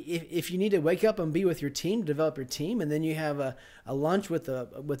mean, if you need to wake up and be with your team, develop your team, and then you have a lunch with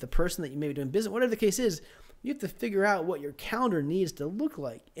the person that you may be doing business, whatever the case is, you have to figure out what your calendar needs to look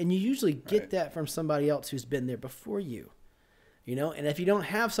like. And you usually get that from somebody else who's been there before you. You know, and if you don't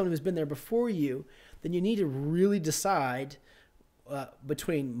have someone who's been there before you, then you need to really decide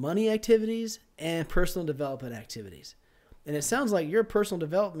between money activities and personal development activities. And it sounds like your personal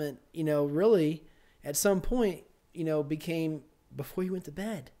development, you know, really at some point, you know, became before you went to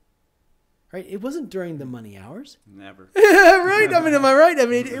bed, right? It wasn't during the money hours. Never. Right? I mean, am I right? I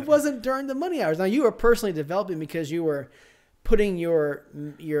mean, it wasn't during the money hours. Now, you were personally developing because you were putting your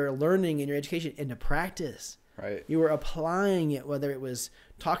learning and your education into practice. Right. You were applying it, whether it was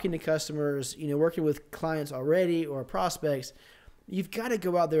talking to customers, you know, working with clients already or prospects. You've got to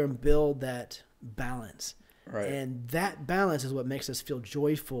go out there and build that balance. Right. And that balance is what makes us feel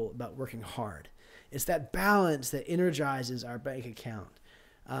joyful about working hard. It's that balance that energizes our bank account.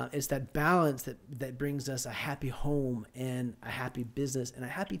 It's that balance that brings us a happy home and a happy business and a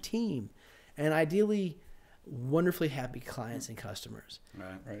happy team. And ideally, wonderfully happy clients and customers.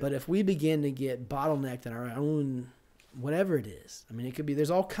 Right. But if we begin to get bottlenecked in our own, whatever it is, I mean, it could be,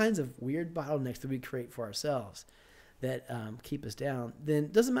 there's all kinds of weird bottlenecks that we create for ourselves that keep us down. Then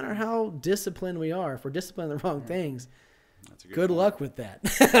it doesn't matter how disciplined we are. If we're disciplined in the wrong things, That's a good point. luck with that.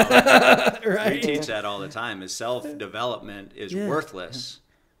 We teach that all the time. Is self-development is worthless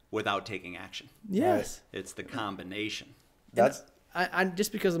without taking action. Yes. It's the combination. That's I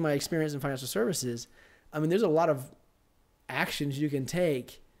just because of my experience in financial services, I mean, there's a lot of actions you can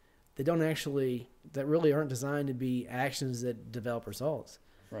take that really aren't designed to be actions that develop results.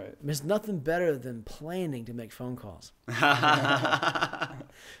 right. I mean, there's nothing better than planning to make phone calls. Man,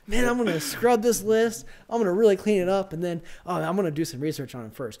 I'm going to scrub this list. I'm going to really clean it up. And then, I'm going to do some research on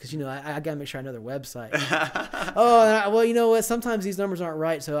it first. Because, you know, I got to make sure I know their website. Well, you know what? Sometimes these numbers aren't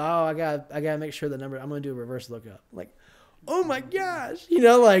right. So, I got to make sure the number, I'm going to do a reverse lookup. Like, oh my gosh. You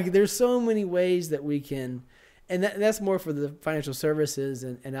know, like there's so many ways that we can, and that's more for the financial services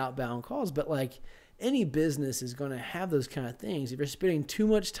and outbound calls. But like any business is going to have those kind of things. If you're spending too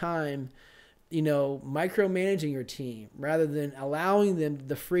much time, you know, micromanaging your team rather than allowing them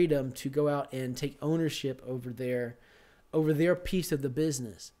the freedom to go out and take ownership over their piece of the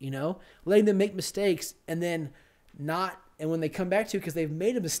business, you know, letting them make mistakes and then and when they come back to you because they've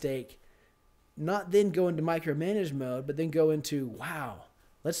made a mistake, not then go into micromanage mode, but then go into, wow,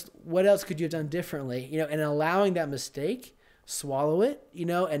 what else could you have done differently? You know, and allowing that mistake, swallow it, you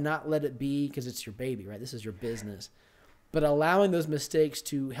know, and not let it be because it's your baby, right? This is your business. But allowing those mistakes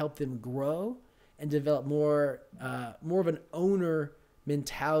to help them grow and develop more of an owner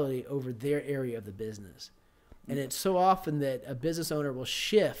mentality over their area of the business. And it's so often that a business owner will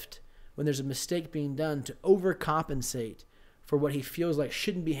shift when there's a mistake being done to overcompensate for what he feels like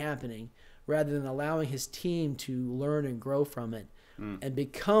shouldn't be happening, rather than allowing his team to learn and grow from it and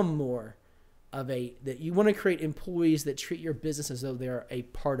become more of that you want to create employees that treat your business as though they're a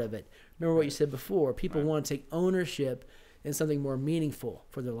part of it. Remember what you said before, people want to take ownership in something more meaningful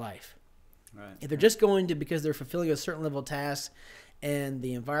for their life. Right. If they're just going to, because they're fulfilling a certain level of tasks and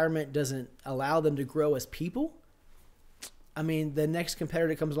the environment doesn't allow them to grow as people, I mean, the next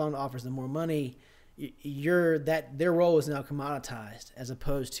competitor comes along and offers them more money, their role is now commoditized as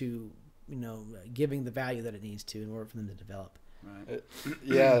opposed to, you know, giving the value that it needs to in order for them to develop. Right.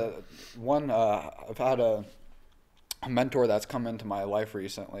 I've had a mentor that's come into my life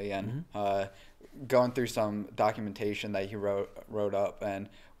recently, and going through some documentation that he wrote up, and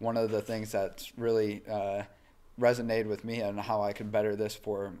one of the things that's really resonated with me and how I could better this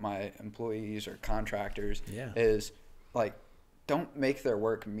for my employees or contractors is like, don't make their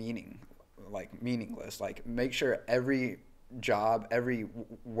work meaningless. Like, make sure every job, every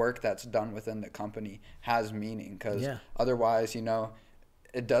work that's done within the company has meaning, because otherwise, you know,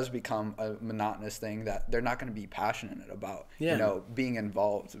 it does become a monotonous thing that they're not going to be passionate about, you know, being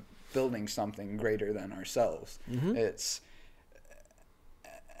involved, building something greater than ourselves.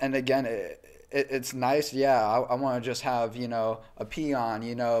 And again, it's nice. I want to just have, you know, a peon,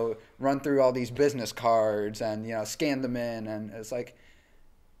 you know, run through all these business cards and, you know, scan them in. And it's like,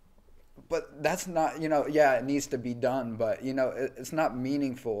 but that's not, you know, it needs to be done, but, you know, it's not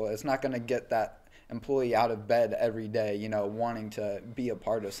meaningful. It's not going to get that employee out of bed every day, you know, wanting to be a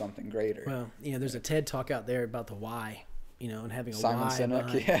part of something greater. Well, you know, there's a TED talk out there about the why, you know, and having a Simon why.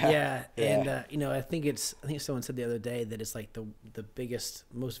 Sinek, And, you know, I think someone said the other day that it's like the biggest,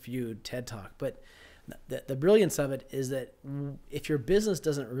 most viewed TED talk. But the brilliance of it is that if your business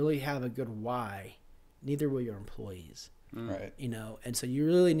doesn't really have a good why, neither will your employees. Right. You know, and so you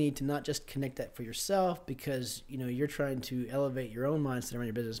really need to not just connect that for yourself because, you know, you're trying to elevate your own mindset around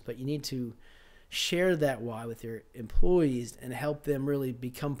your business, but you need to share that why with your employees and help them really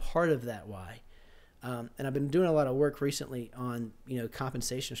become part of that why. And I've been doing a lot of work recently on, you know,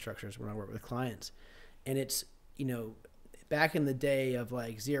 compensation structures when I work with clients. And it's, you know, back in the day of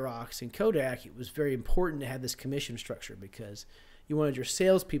like Xerox and Kodak, it was very important to have this commission structure because you wanted your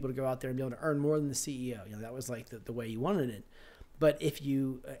salespeople to go out there and be able to earn more than the CEO. You know, that was like the way you wanted it. But if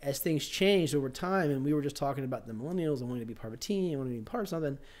you, as things changed over time, and we were just talking about the millennials and wanting to be part of a team, wanting to be part of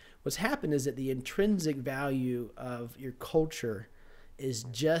something, what's happened is that the intrinsic value of your culture is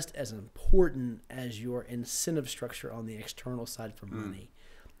just as important as your incentive structure on the external side for money.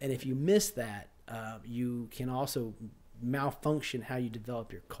 And if you miss that, you can also malfunction how you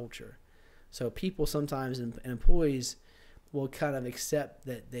develop your culture. So people sometimes and employees will kind of accept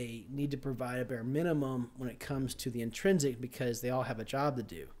that they need to provide a bare minimum when it comes to the intrinsic because they all have a job to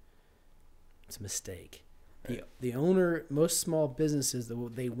do. It's a mistake. Right. The owner, most small businesses,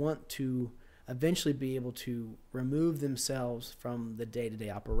 they want to eventually be able to remove themselves from the day-to-day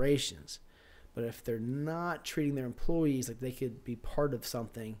operations. But if they're not treating their employees like they could be part of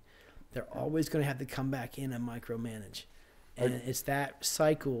something, they're always going to have to come back in and micromanage. And it's that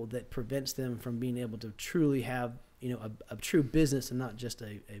cycle that prevents them from being able to truly have, you know, a true business and not just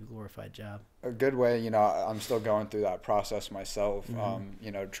a glorified job. A good way, you know, I'm still going through that process myself,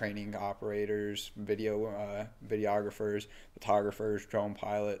 you know, training operators, videographers, photographers, drone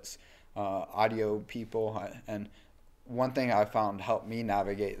pilots, audio people. And one thing I found helped me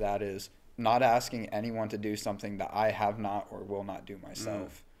navigate that is not asking anyone to do something that I have not or will not do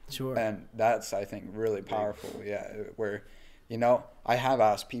myself. Sure. And that's, I think, really powerful. Yeah. Where, you know, I have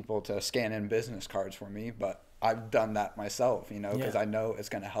asked people to scan in business cards for me, but I've done that myself, you know, because I know it's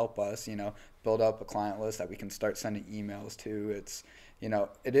going to help us, you know, build up a client list that we can start sending emails to. It's, you know,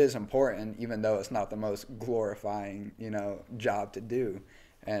 it is important, even though it's not the most glorifying, you know, job to do.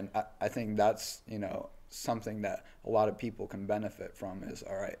 And I think that's, you know, something that a lot of people can benefit from is,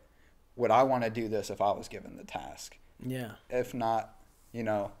 all right, would I want to do this if I was given the task? Yeah. If not, you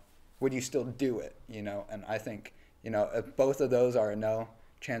know, would you still do it? You know, and I think, you know, if both of those are a no,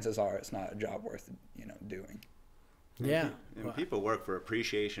 chances are it's not a job worth, you know, doing. Yeah. And people work for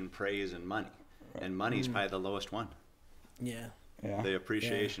appreciation, praise, and money. Right. And money's probably the lowest one. Yeah. The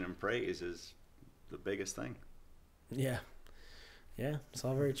appreciation and praise is the biggest thing. Yeah. Yeah, it's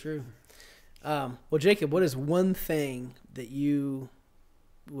all very true. Well, Jacob, what is one thing that you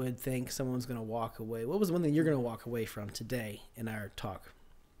would think someone's going to walk away? What was one thing you're going to walk away from today in our talk?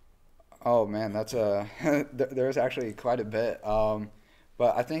 Oh man, that's there's actually quite a bit.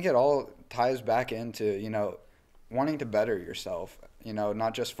 But I think it all ties back into, you know, wanting to better yourself, you know,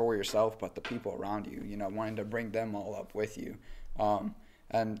 not just for yourself, but the people around you, you know, wanting to bring them all up with you.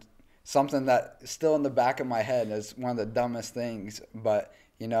 And something that is still in the back of my head is one of the dumbest things, but,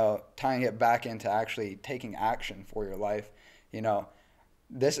 you know, tying it back into actually taking action for your life. You know,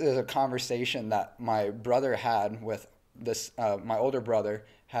 this is a conversation that my brother had with this, my older brother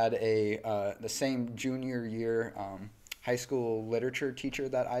had the same junior year high school literature teacher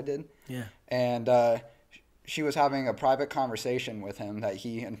that I did. Yeah. And she was having a private conversation with him that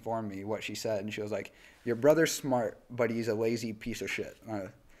he informed me what she said. And she was like, your brother's smart, but he's a lazy piece of shit.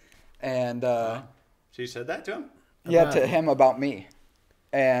 She said that to him? Yeah, to him about me.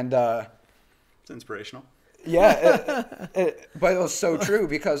 And it's inspirational. Yeah, but it was so true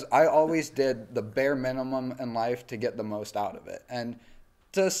because I always did the bare minimum in life to get the most out of it. And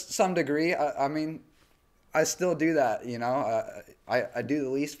to some degree, I mean, I still do that, you know. I do the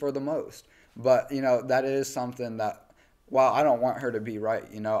least for the most. But, you know, that is something that, while I don't want her to be right,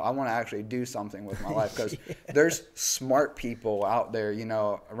 you know, I want to actually do something with my life because there's smart people out there, you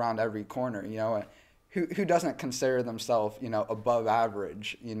know, around every corner, you know, who doesn't consider themselves, you know, above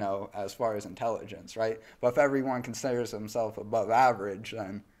average, you know, as far as intelligence, right? But if everyone considers themselves above average,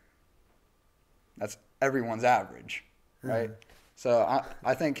 then that's everyone's average, right? Mm-hmm. So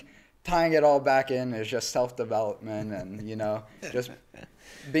I think tying it all back in is just self-development and, you know, just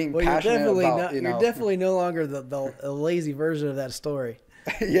being passionate about, you know. You're definitely no longer the lazy version of that story.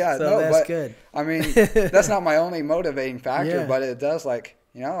 Yeah, so that's good. I mean, that's not my only motivating factor, but it does, like,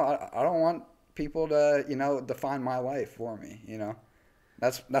 you know, I don't want people to, you know, define my life for me, you know.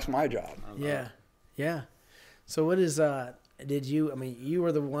 That's my job. Yeah. Yeah. So what is you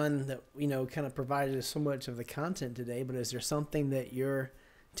were the one that, you know, kind of provided us so much of the content today, but is there something that you're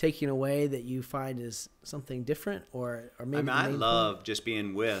taking away that you find is something different, or maybe? I love just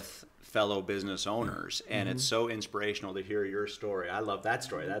being with fellow business owners, and it's so inspirational to hear your story. I love that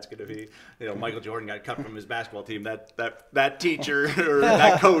story. That's going to be, Michael Jordan got cut from his basketball team. That teacher or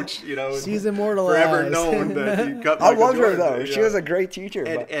that coach, she's immortalized. Forever known that he cut. I love her though. She was a great teacher.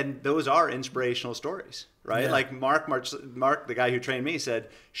 And those are inspirational stories, right? Yeah. Like Mark, the guy who trained me, said,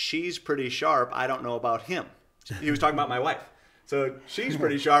 "She's pretty sharp. I don't know about him." He was talking about my wife. So she's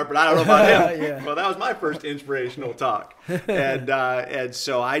pretty sharp, but I don't know about him. Yeah. Well, that was my first inspirational talk. And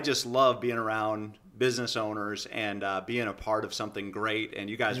so I just love being around business owners and being a part of something great. And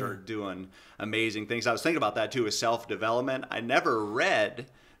you guys are doing amazing things. I was thinking about that too, with self-development. I never read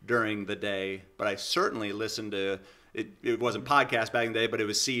during the day, but I certainly listened to it wasn't podcasts back in the day, but it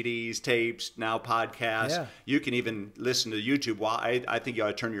was CDs, tapes, now podcasts. Yeah. You can even listen to YouTube. Well, I think you ought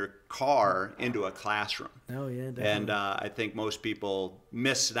to turn your car into a classroom. Oh, yeah, definitely. And I think most people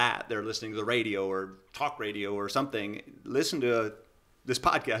miss that. They're listening to the radio or talk radio or something. Listen to this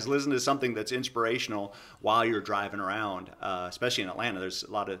podcast. Listen to something that's inspirational while you're driving around, especially in Atlanta. There's a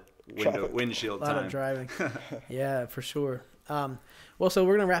lot of windshield time. A lot of driving. Yeah, for sure. Well, so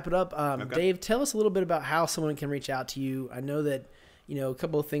we're going to wrap it up. Okay. Dave, tell us a little bit about how someone can reach out to you. I know that, a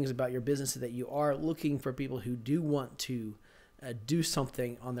couple of things about your business is that you are looking for people who do want to do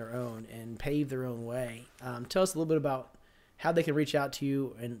something on their own and pave their own way. Tell us a little bit about how they can reach out to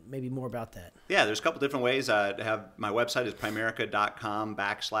you and maybe more about that. Yeah, there's a couple different ways. My website is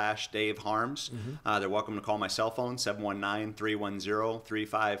primerica.com/Dave Harms. They're welcome to call my cell phone,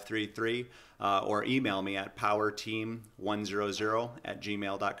 719-310-3533, or email me at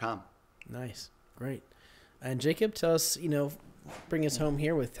powerteam100@gmail.com. Nice. Great. And Jacob, tell us, bring us home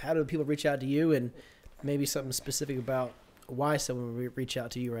here with how do people reach out to you, and maybe something specific about why someone would reach out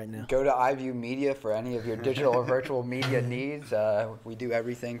to you right now. Go to iVue Media for any of your digital or virtual media needs. We do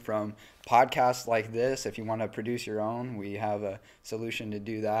everything from podcasts like this. If you want to produce your own, we have a solution to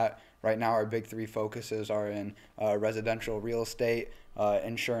do that. Right now, our big three focuses are in residential real estate,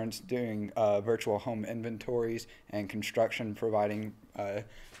 insurance, doing virtual home inventories, and construction, providing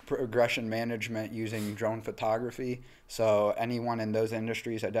progression management using drone photography. So anyone in those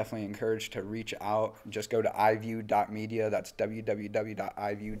industries, I definitely encourage to reach out. Just go to iVue.media. That's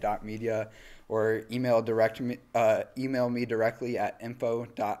www.ivue.media, or email me directly at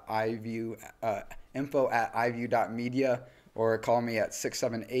info@ivue.media, or call me at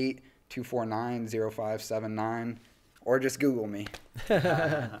 678-249-0579, or just Google me.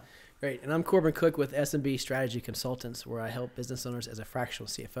 Great. And I'm Corbin Cook with S&B Strategy Consultants, where I help business owners as a fractional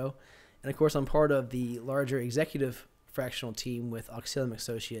CFO. And, of course, I'm part of the larger executive fractional team with Auxilium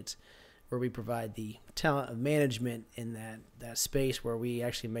Associates, where we provide the talent of management in that space where we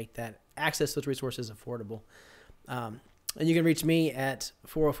actually make that access to those resources affordable. And you can reach me at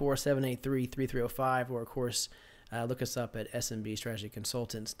 404-783-3305, or, of course, look us up at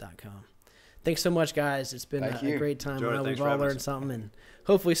smbstrategyconsultants.com. Thanks so much, guys. It's been a great time. I know we've all learned something, and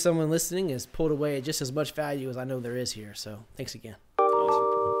hopefully someone listening has pulled away just as much value as I know there is here. So thanks again.